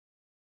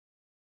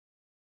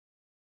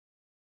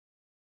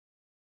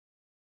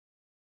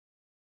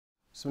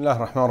بسم الله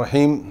الرحمن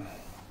الرحيم.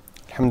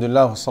 الحمد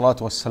لله والصلاة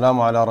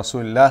والسلام على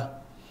رسول الله.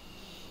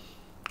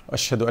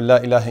 أشهد أن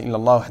لا إله إلا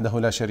الله وحده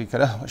لا شريك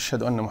له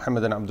وأشهد أن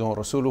محمدا عبده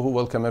ورسوله.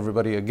 Welcome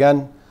everybody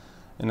again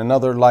in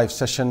another live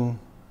session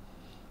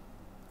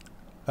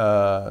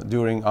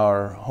during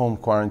our home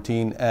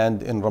quarantine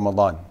and in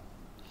Ramadan.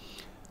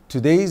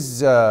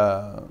 Today's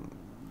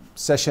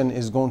session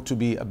is going to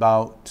be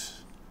about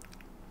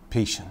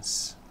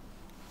patience.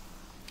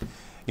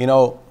 You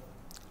know,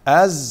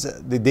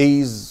 as the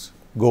days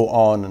go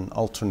on and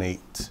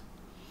alternate,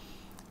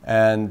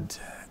 and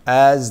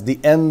as the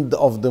end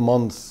of the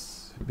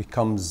month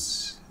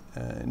becomes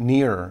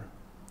nearer,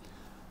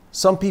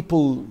 some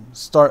people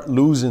start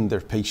losing their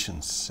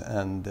patience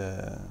and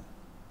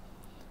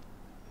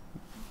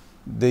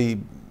they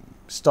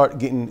start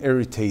getting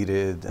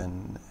irritated,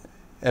 and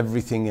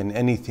everything and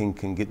anything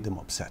can get them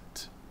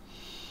upset.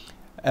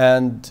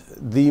 And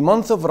the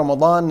month of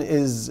Ramadan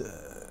is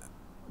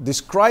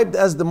described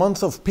as the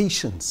month of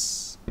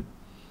patience.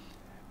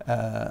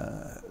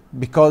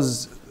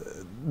 Because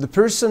the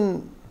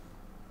person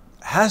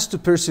has to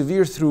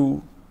persevere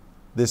through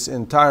this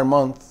entire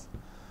month,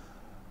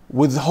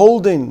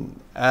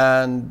 withholding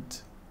and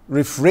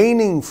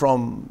refraining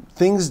from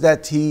things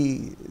that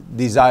he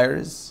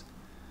desires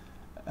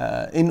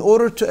in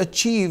order to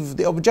achieve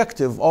the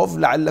objective of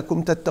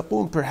لَعَلَّكُمْ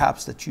تَتَّقُونَ,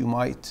 perhaps that you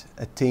might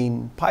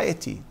attain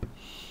piety.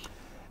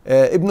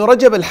 Ibn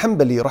Rajab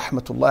al-Hanbali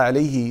rahmatullah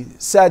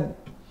alayhi said,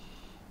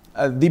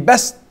 the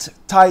best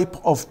type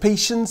of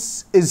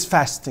patience is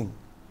fasting,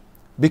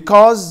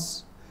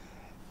 because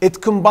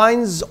it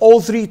combines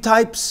all three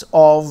types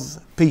of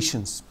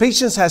patience.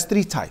 Patience has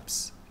three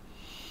types.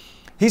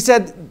 He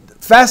said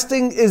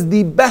fasting is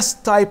the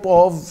best type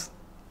of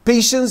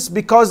patience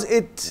because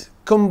it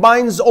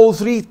combines all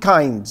three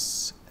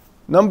kinds.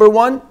 Number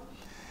one,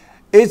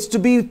 it's to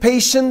be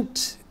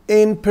patient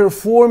in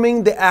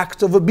performing the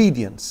act of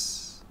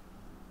obedience,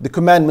 the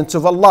commandments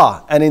of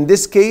Allah, and in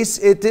this case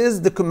it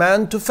is the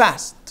command to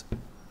fast.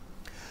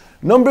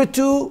 Number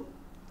two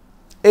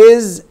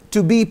is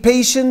to be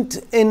patient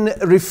in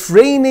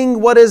refraining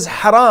what is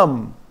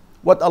haram,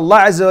 what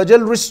Allah Azza wa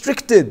Jal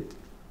restricted,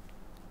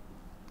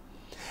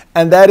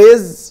 and that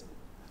is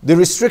the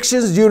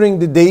restrictions during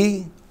the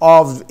day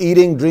of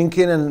eating,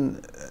 drinking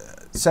and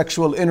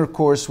sexual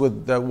intercourse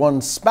with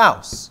one's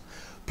spouse,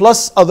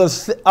 plus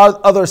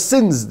other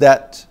sins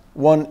that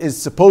one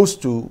is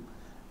supposed to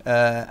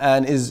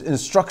and is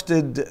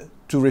instructed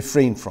to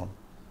refrain from,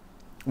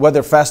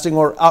 whether fasting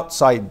or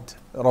outside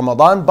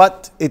Ramadan,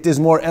 but it is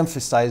more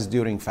emphasized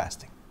during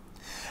fasting.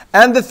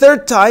 And the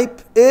third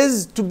type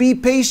is to be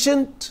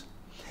patient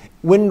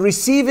when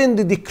receiving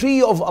the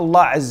decree of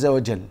Allah Azza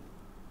wa Jal.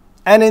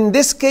 And in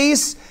this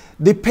case,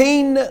 the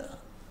pain,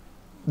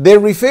 they're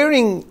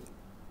referring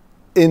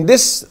in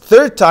this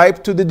third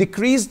type to the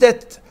decrees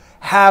that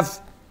have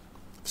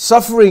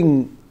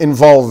suffering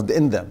involved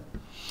in them.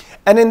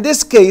 And in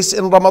this case,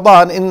 in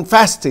Ramadan, in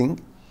fasting,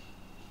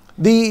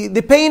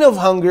 the pain of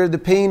hunger, the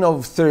pain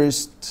of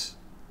thirst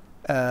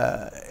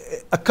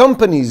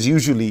accompanies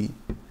usually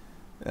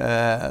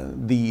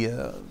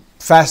the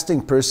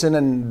fasting person,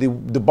 and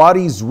the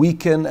body is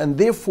weakened, and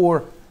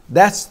therefore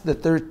that's the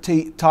third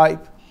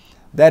type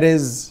that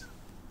is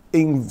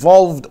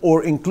involved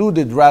or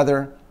included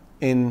rather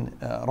in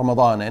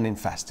Ramadan and in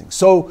fasting.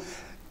 So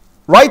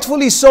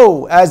rightfully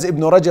so, as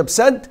Ibn Rajab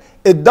said,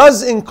 it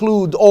does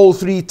include all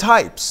three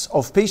types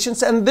of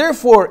patience, and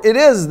therefore it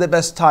is the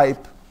best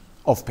type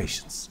of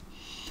patience.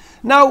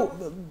 Now,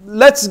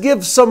 let's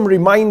give some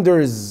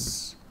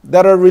reminders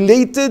that are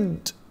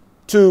related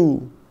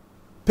to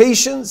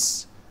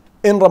patience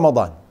in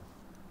Ramadan.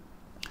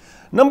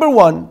 Number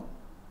one,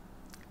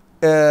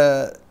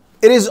 it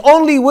is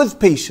only with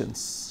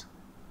patience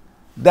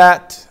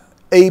that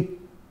a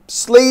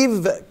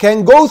slave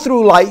can go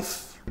through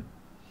life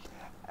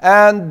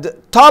and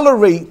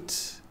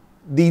tolerate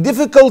the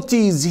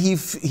difficulties he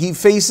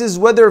faces,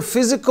 whether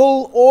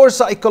physical or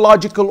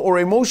psychological or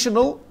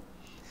emotional.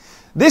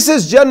 This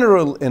is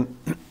general in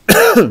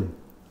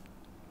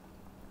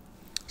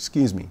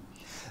excuse me.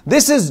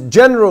 This is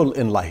general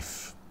in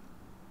life.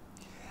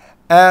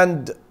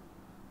 And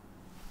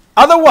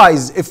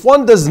otherwise, if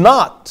one does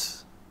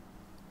not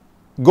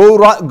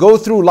go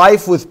through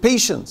life with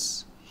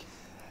patience,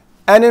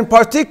 and in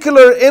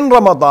particular in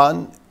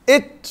Ramadan,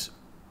 it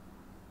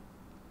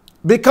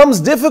becomes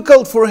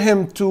difficult for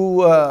him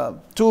to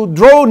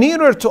draw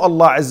nearer to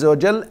Allah Azza wa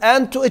Jal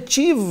and to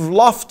achieve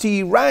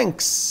lofty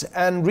ranks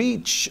and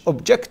reach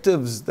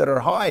objectives that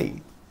are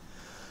high.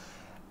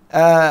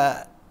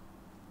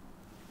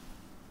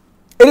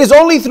 It is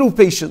only through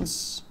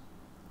patience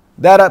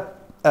that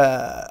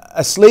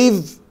a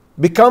slave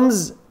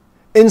becomes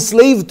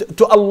enslaved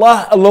to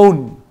Allah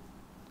alone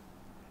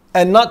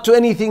and not to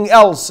anything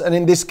else, and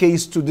in this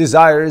case to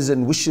desires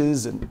and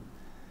wishes,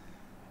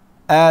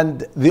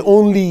 and the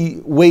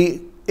only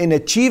way in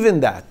achieving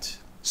that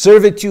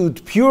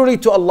servitude purely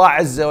to Allah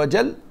Azza wa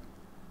Jal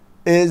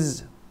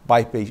is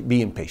by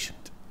being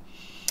patient.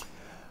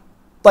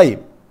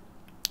 طيب.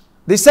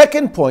 The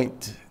second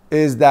point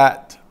is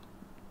that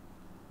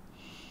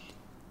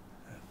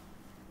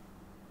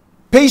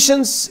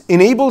Patience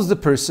enables the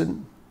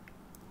person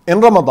in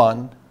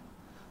Ramadan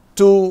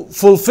to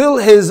fulfill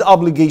his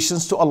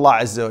obligations to Allah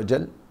Azza wa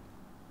Jal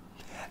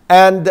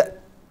and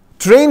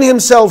train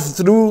himself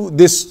through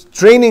this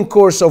training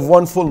course of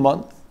 1 full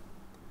month,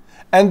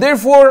 and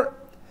therefore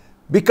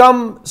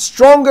become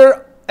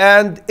stronger,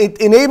 and it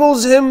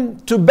enables him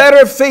to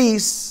better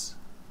face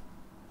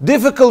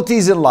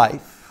difficulties in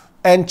life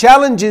and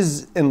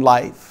challenges in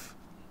life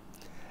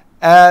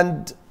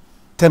and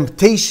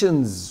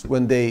temptations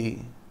when they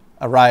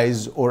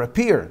arise or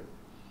appear.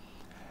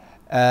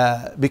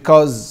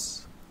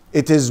 Because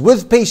it is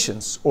with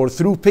patience or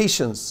through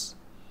patience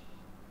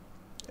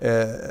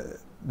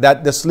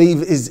that the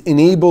slave is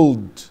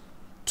enabled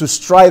to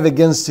strive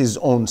against his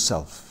own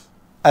self.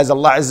 As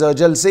Allah Azza wa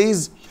Jal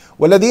says,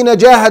 وَالَّذِينَ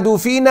جَاهَدُوا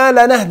فِينَا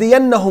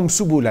لَنَهْدِيَنَّهُمْ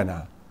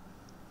سُبُلَنَا.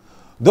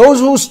 Those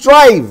who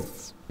strive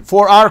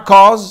for our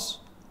cause,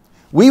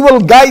 we will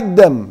guide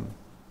them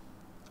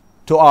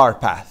to our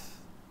path.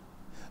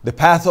 The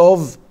path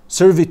of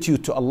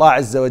servitude to Allah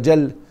Azza wa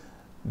Jal,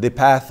 the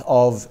path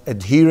of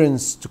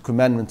adherence to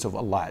commandments of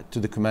Allah, to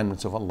the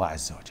commandments of Allah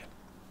Azza wa Jal.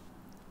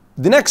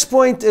 The next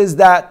point is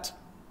that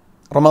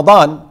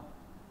Ramadan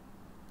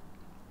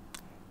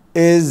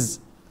is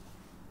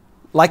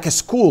like a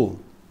school,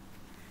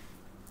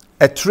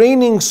 a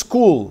training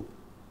school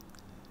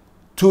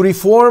to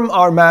reform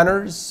our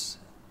manners,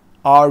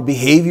 our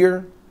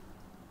behavior,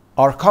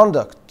 our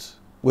conduct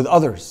with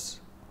others.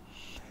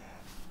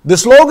 The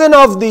slogan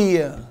of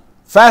the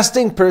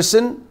fasting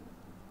person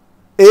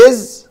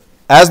is,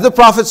 as the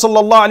Prophet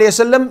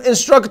ﷺ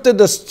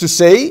instructed us to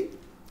say,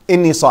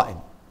 Inni Sa'im,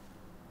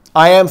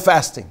 I am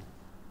fasting.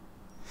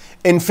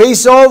 In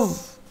face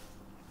of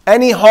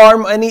any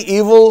harm, any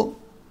evil,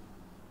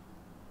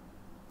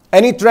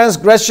 any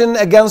transgression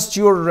against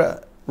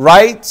your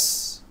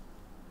rights,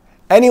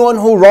 anyone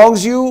who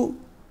wrongs you,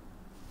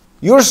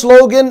 your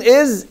slogan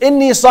is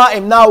Inni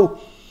Sa'im. Now,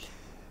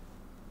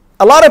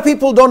 a lot of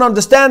people don't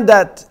understand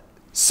that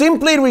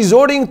simply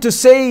resorting to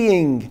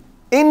saying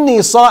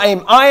Inni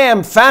Sa'im, I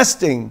am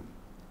fasting,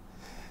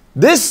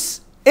 this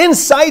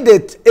inside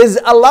it is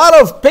a lot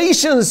of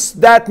patience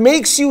that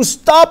makes you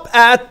stop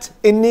at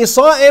Inni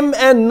Sa'im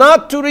and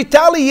not to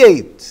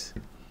retaliate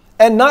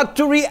and not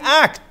to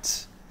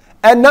react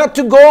and not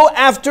to go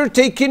after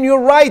taking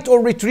your right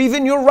or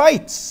retrieving your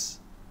rights.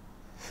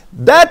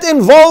 That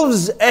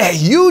involves a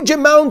huge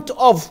amount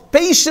of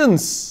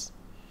patience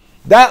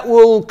that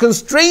will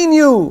constrain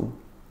you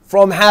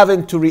from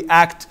having to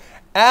react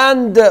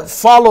and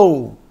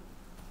follow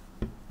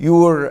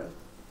your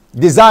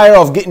desire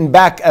of getting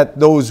back at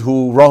those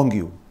who wrong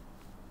you.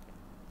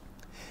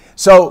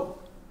 So,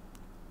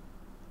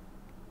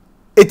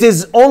 it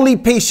is only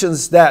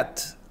patience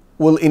that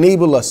will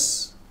enable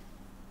us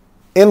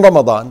in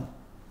Ramadan,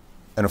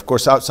 and of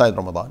course outside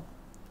Ramadan,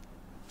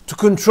 to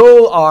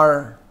control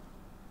our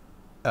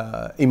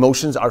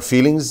emotions, our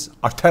feelings,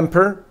 our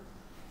temper,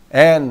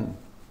 and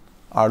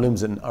our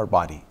limbs and our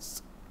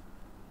bodies.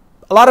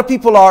 A lot of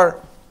people are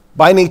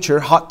by nature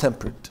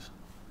hot-tempered.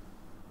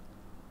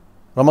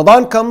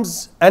 Ramadan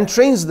comes and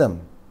trains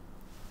them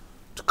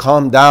to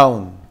calm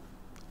down,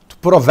 to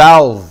put a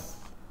valve,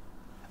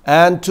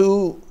 and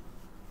to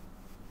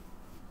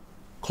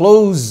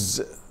close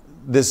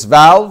this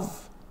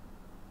valve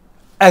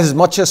as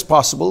much as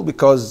possible,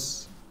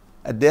 because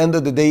at the end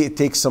of the day it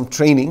takes some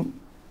training,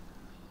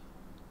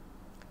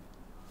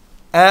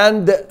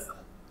 and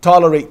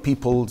tolerate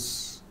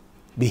people's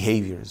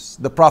behaviors.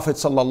 The Prophet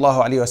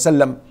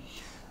ﷺ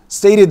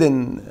stated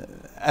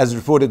as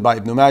reported by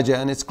Ibn Majah,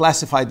 and it's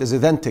classified as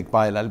authentic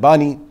by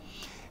Al-Albani,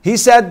 he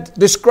said,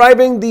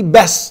 describing the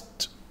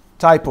best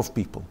type of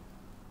people,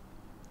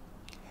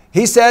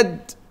 he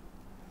said,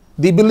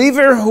 the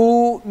believer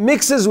who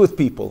mixes with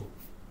people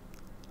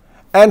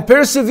and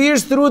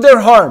perseveres through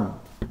their harm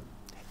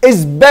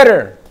is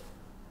better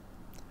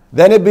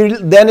than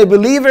a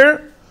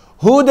believer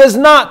who does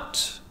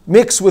not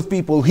mix with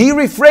people. He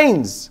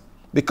refrains,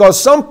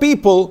 because some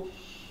people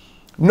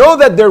know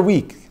that they're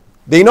weak.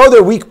 They know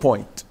their weak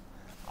point.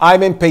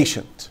 I'm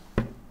impatient.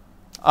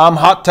 I'm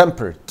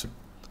hot-tempered.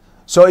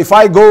 So if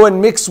I go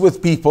and mix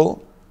with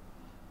people,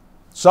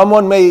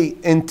 someone may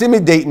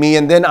intimidate me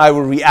and then I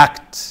will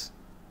react.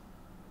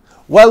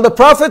 Well, the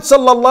Prophet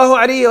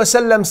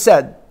ﷺ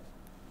said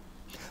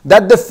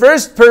that the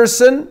first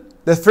person,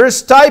 the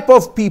first type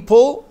of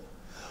people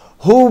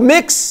who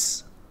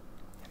mix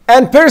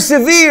and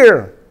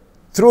persevere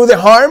through the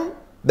harm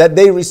that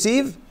they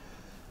receive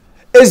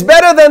is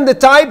better than the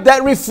type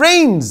that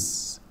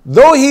refrains,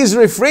 though he's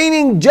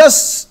refraining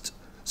just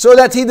so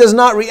that he does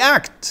not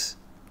react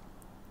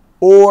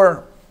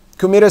or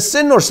commit a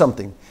sin or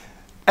something.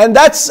 And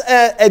that's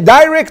a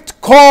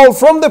direct call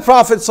from the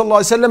Prophet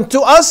ﷺ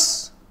to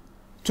us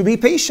to be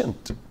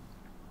patient.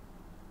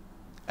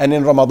 And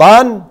in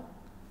Ramadan,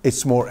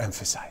 it's more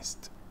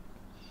emphasized.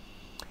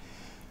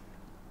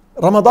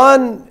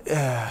 Ramadan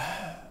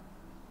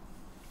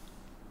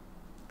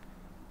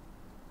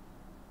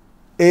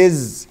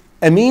is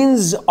a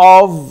means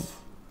of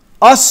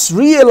us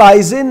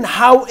realizing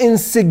how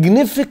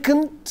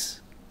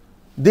insignificant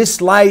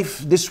this life,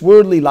 this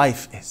worldly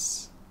life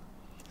is.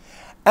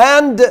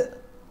 And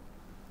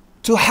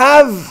to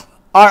have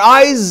our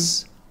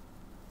eyes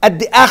at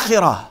the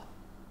akhirah,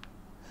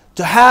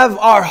 to have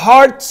our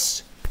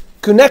hearts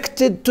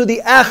connected to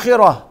the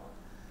akhirah,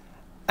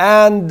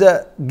 and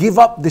give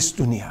up this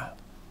dunya.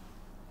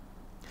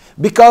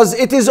 Because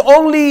it is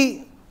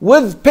only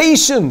with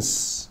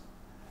patience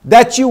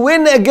that you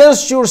win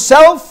against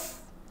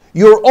yourself,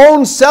 your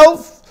own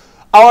self,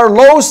 our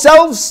low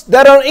selves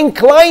that are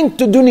inclined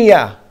to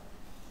dunya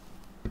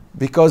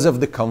because of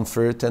the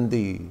comfort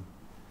and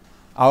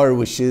our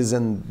wishes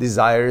and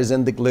desires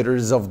and the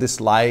glitters of this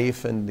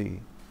life and the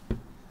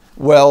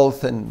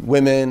wealth and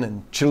women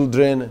and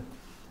children.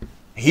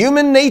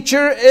 Human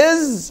nature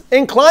is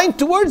inclined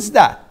towards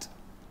that.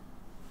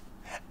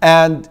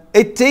 And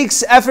it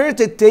takes effort,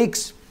 it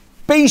takes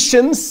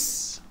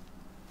patience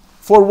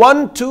for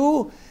one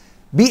to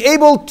be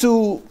able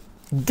to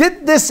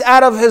get this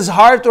out of his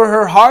heart or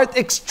her heart,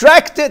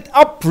 extract it,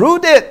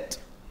 uproot it,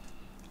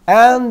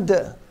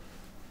 and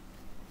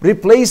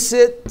replace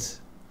it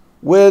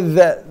with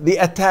the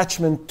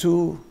attachment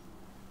to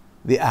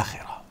the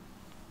akhirah.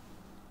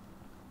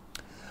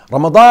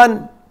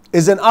 Ramadan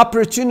is an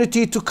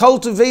opportunity to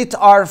cultivate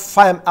our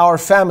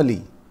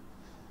family,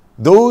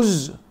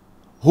 those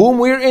whom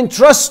we're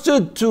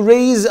entrusted to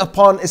raise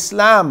upon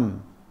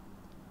Islam.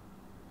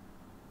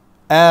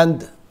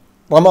 And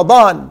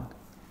Ramadan,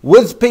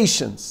 with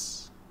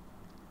patience,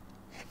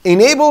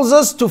 enables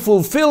us to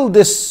fulfill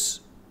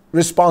this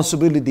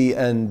responsibility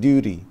and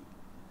duty.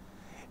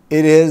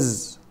 It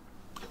is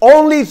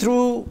only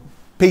through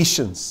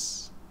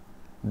patience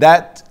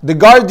that the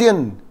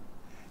guardian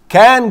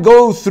can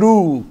go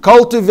through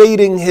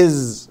cultivating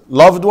his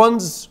loved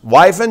ones,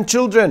 wife and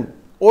children,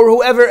 or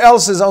whoever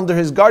else is under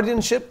his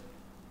guardianship.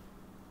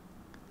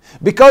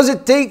 Because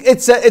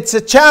it's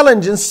a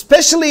challenge, and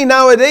especially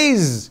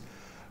nowadays,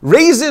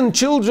 raising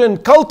children,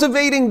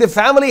 cultivating the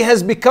family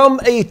has become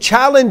a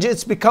challenge.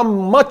 It's become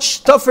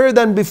much tougher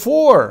than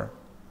before,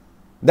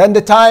 than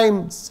the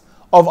times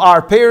of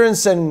our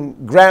parents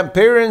and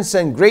grandparents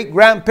and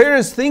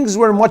great-grandparents. Things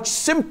were much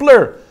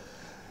simpler.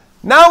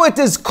 Now it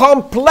is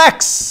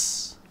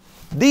complex.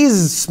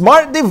 These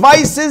smart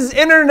devices,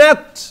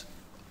 internet,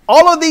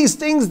 all of these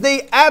things,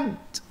 they add.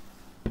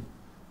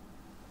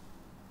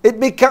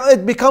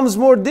 It becomes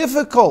more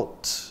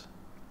difficult.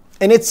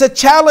 And it's a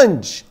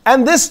challenge.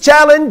 And this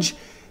challenge,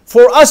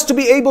 for us to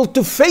be able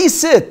to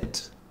face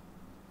it,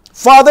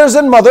 fathers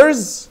and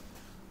mothers,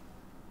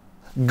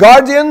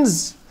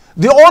 guardians,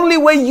 the only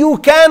way you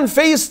can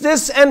face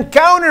this and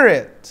counter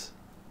it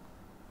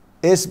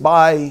is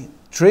by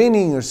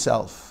training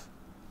yourself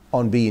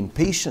on being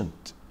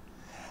patient.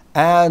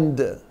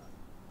 And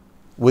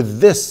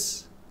with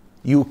this,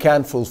 you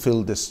can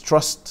fulfill this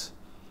trust.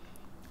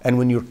 And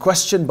when you're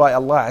questioned by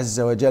Allah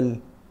Azza wa Jal,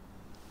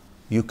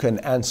 you can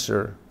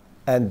answer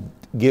and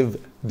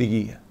give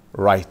the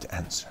right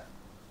answer.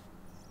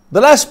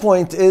 The last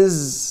point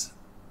is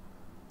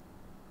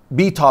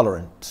be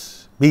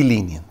tolerant, be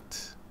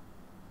lenient.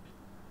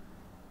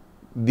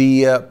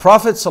 The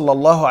Prophet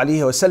sallallahu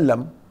alaihi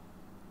wasallam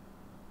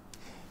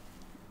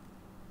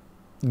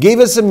gave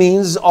us a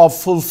means of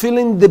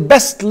fulfilling the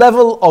best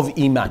level of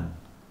iman,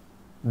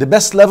 the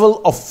best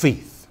level of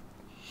faith.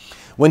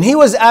 When he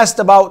was asked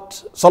about,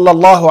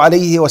 sallallahu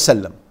alaihi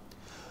wasallam,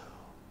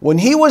 when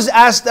he was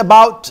asked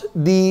about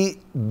the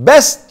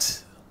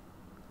best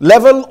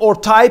level or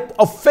type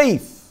of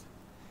faith,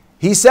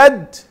 he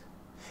said,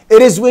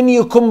 it is when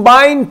you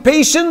combine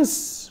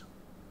patience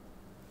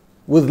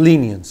with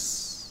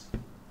lenience.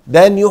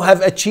 Then you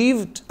have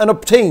achieved and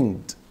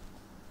obtained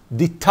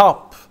the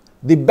top,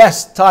 the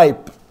best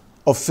type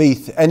of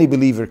faith any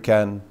believer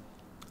can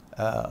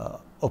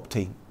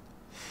obtain.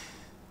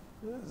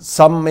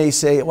 Some may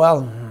say,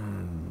 well,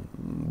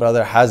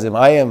 Brother Hazem,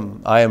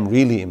 I am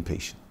really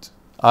impatient.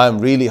 I am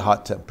really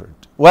hot-tempered.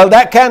 Well,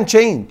 that can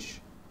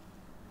change.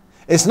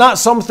 It's not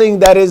something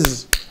that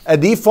is a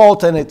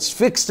default and it's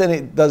fixed and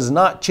it does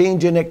not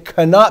change and it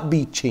cannot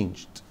be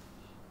changed.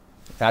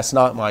 That's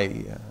not my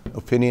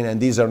opinion, and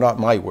these are not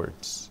my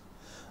words.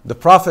 The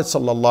Prophet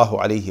sallallahu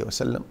alaihi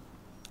wasallam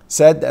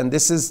said, and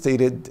this is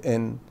stated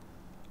in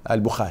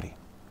Al-Bukhari.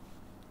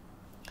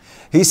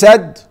 He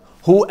said,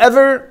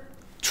 whoever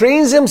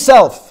trains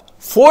himself,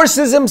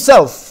 forces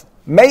himself,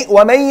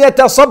 وَمَن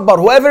يَتَصَبَّرْ,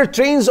 whoever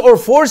trains or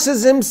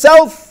forces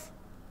himself,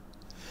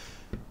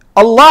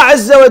 Allah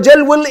Azza wa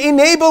Jal will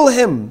enable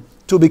him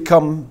to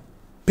become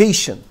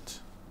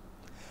patient.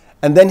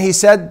 And then he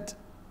said,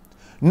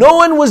 no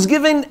one was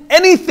given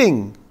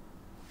anything,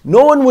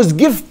 no one was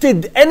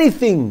gifted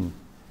anything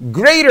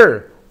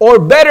greater or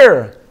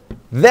better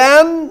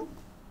than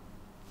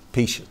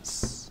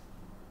patience.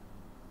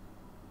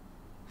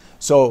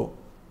 So,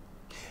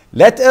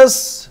 let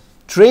us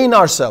train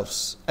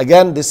ourselves.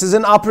 Again, this is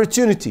an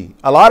opportunity.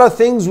 A lot of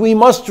things we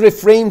must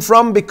refrain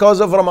from because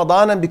of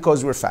Ramadan and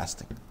because we're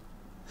fasting.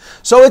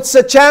 So it's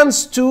a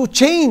chance to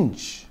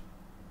change.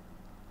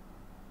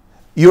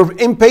 You're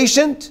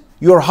impatient,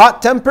 you're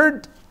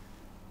hot-tempered.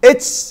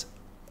 It's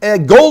a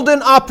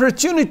golden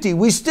opportunity.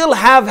 We still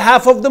have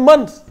half of the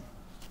month.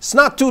 It's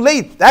not too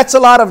late. That's a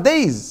lot of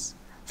days.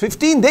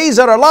 15 days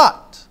are a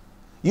lot.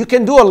 You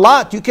can do a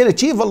lot. You can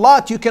achieve a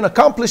lot. You can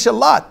accomplish a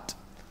lot.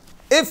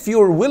 If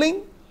you're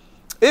willing,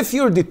 if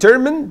you're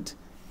determined,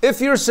 if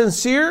you're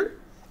sincere,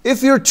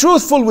 if you're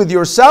truthful with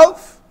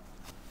yourself,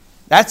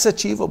 that's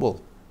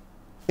achievable.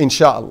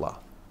 Insha'Allah.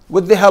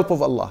 With the help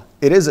of Allah,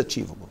 it is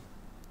achievable.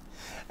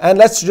 And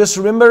let's just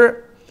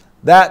remember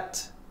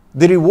that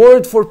the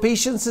reward for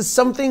patience is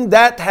something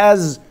that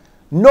has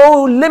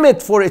no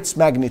limit for its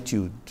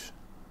magnitude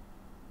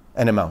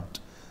and amount.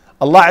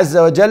 Allah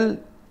Azza wa Jal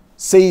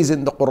says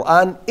in the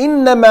Quran,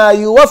 إِنَّمَا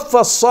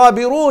يُوَفَّى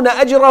الصَّابِرُونَ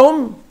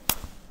أَجْرَهُمْ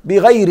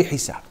بِغَيْرِ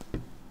حِسَابٍ.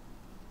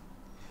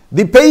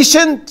 The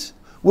patient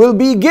will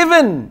be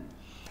given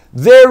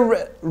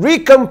their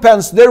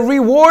recompense, their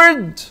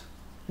reward,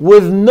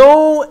 with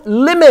no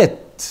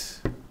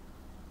limit.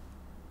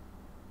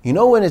 You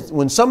know,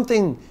 when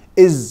something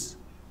is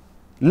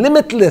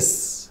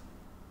limitless,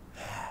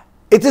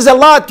 it is a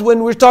lot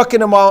when we're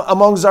talking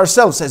amongst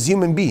ourselves as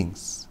human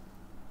beings.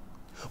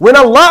 When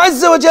Allah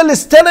Azza wa Jal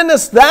is telling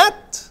us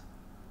that,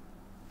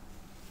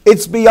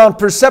 it's beyond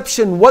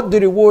perception what the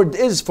reward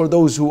is for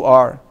those who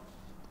are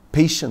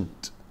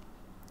patient.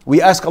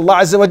 We ask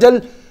Allah Azza wa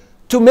Jal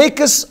to make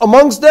us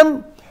amongst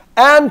them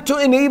and to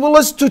enable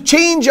us to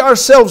change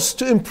ourselves,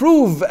 to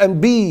improve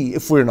and be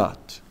if we're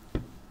not.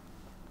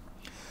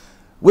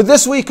 With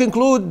this we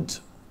conclude,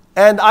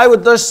 and I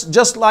would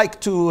just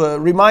like to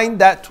remind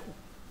that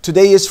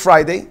today is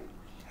Friday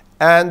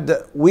and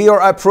we are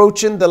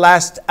approaching the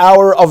last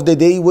hour of the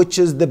day, which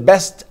is the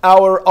best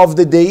hour of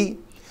the day,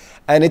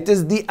 and it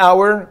is the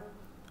hour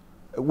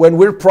when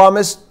we're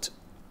promised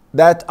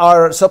that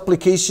our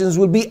supplications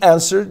will be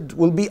answered,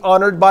 will be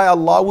honored by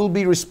Allah, will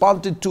be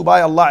responded to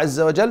by Allah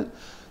Azza wa Jal.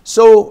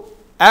 So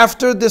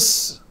after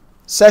this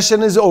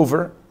session is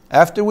over,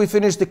 after we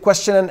finish the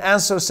question and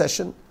answer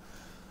session,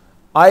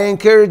 I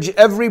encourage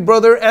every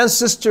brother and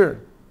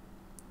sister,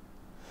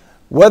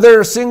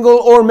 whether single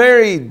or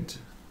married,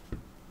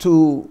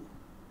 to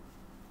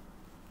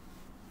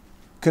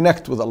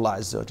connect with Allah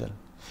Azza wa Jal.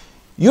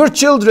 Your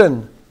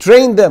children,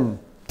 train them,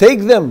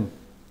 take them,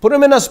 put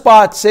them in a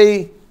spot,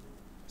 say,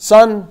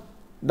 son,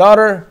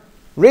 daughter,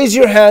 raise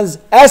your hands,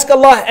 ask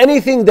Allah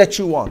anything that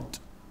you want.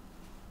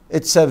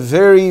 It's a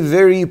very,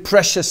 very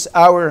precious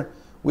hour.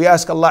 We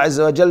ask Allah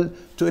Azza wa Jal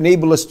to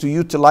enable us to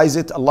utilize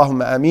it.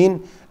 Allahumma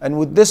ameen. And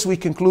with this we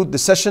conclude the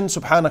session.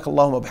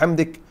 Subhanakallahumma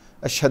bihamdik.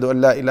 Ashhadu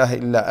an la ilaha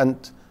illa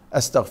ant.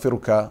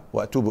 Astaghfiruka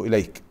wa atubu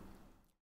ilayk.